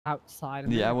outside.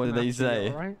 And Yeah, what did they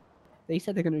say? Right? They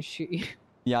said they're gonna shoot you.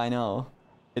 Yeah, I know.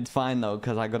 It's fine though,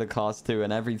 because I got a class 2,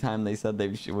 and every time they said they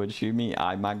would shoot me,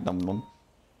 I magnumed them.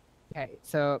 Okay,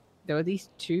 so there were these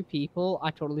two people.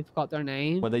 I totally forgot their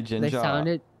name. Were they ginger? They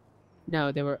sounded...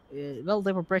 No, they were... well,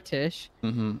 they were British.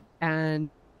 Mm-hmm. And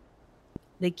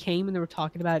they came and they were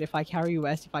talking about if I carry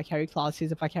US, if I carry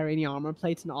classes, if I carry any armor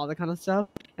plates and all that kind of stuff.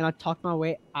 And I talked my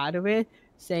way out of it,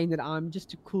 saying that I'm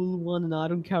just a cool one and I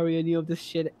don't carry any of this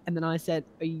shit. And then I said,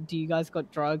 do you guys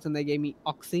got drugs? And they gave me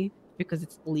Oxy because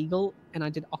it's legal, and I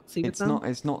did Oxy with them.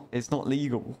 It's not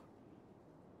legal.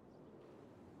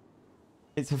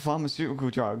 It's a pharmaceutical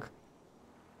drug.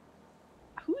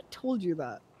 Who told you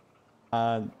that?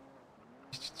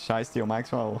 Should I steal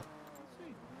Maxwell?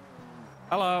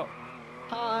 Hello.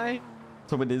 Hi.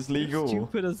 So it is legal. You're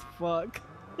stupid as fuck.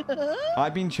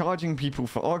 I've been charging people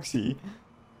for Oxy.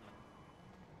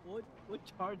 What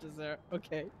charge is there?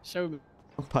 Okay, show me.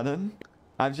 Pardon?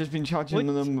 I've just been charging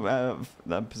them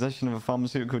the possession of a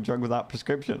pharmaceutical drug without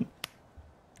prescription.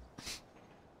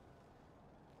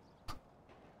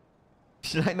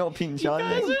 Should I not be charging?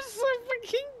 You guys are so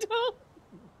fucking dumb.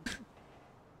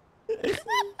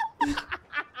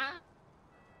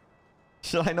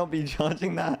 Should I not be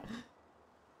charging that?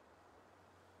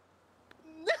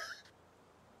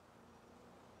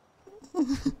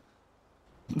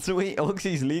 So wait,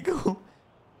 Oxy's legal?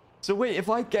 So wait, if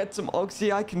I get some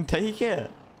Oxy, I can take it?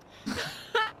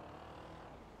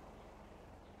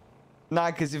 Nah,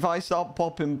 because if I start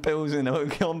popping pills in a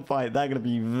gunfight, they're gonna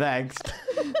be vexed. I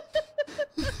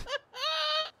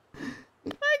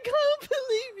can't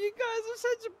believe you guys are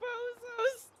such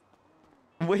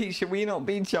bozos. Wait, should we not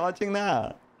be charging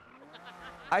that?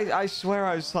 I swear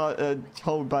I was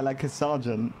told by like a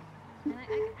sergeant. And I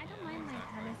don't mind like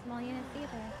having small units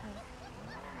either.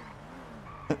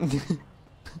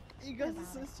 You guys are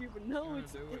so stupid. No,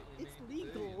 it's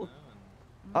legal.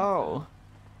 Oh.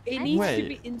 It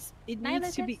needs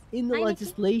to be in the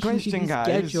legislation. Question, guys.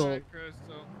 Scheduled.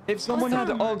 If someone had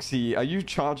Oxy, are you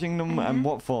charging them and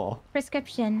what for?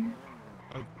 Prescription.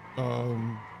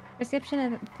 Prescription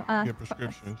of yeah,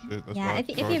 prescription shit. That's yeah,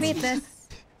 if you read this.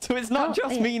 So it's not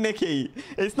just me, Nikki.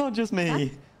 It's not just me. What?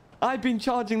 I've been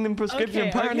charging them prescription.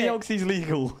 Apparently Oxy's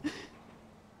legal.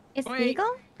 It's legal?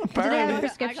 Apparently. Do they have a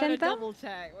prescription though? Double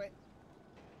check.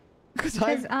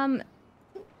 Because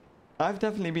I've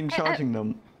definitely been charging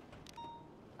them.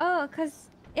 Oh, cause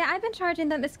yeah, I've been charging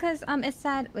them. It's cause it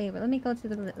said. Wait, let me go to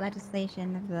the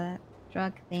legislation of the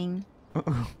drug thing.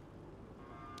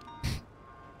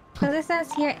 So this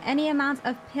says here, any amount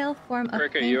of pill form of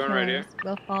painkillers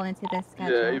will fall into this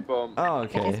schedule. Yeah, you bomb. Oh,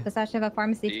 okay. It's possession of a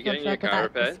pharmaceutical drug without a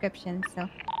prescription. So,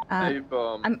 I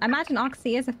imagine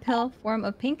Oxy is a pill form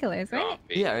of painkillers, right?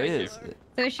 Yeah, it is. So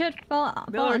it should fall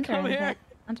under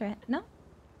it. No?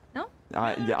 No?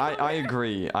 Yeah, I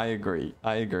agree. I agree.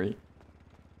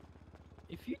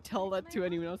 If you tell that to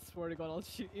anyone else, I swear to God, I'll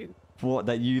shoot you. What,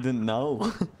 that you didn't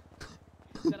know?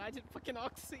 That I did fucking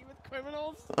Oxy with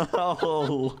criminals?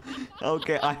 Oh,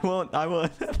 okay. I won't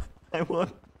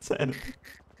say it.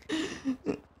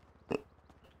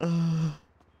 Same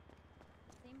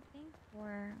thing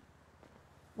for...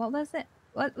 What was it?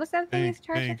 What's that thing he's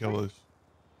charging for? Painkillers.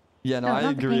 Yeah, no, I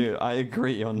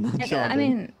agree on the charging. I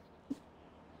mean...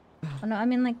 Oh, no, I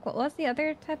mean, like, what's the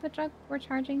other type of drug we're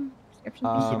charging?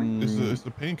 Prescription It's the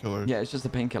painkiller. Yeah, it's just a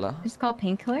painkiller. It's called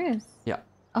painkillers? Yeah.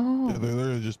 Oh. Yeah, they're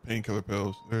literally just painkiller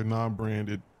pills. They're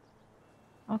non-branded.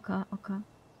 Okay.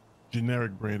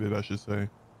 Generic branded, I should say.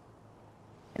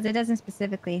 Because it doesn't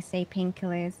specifically say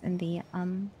painkillers in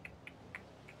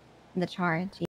the charge.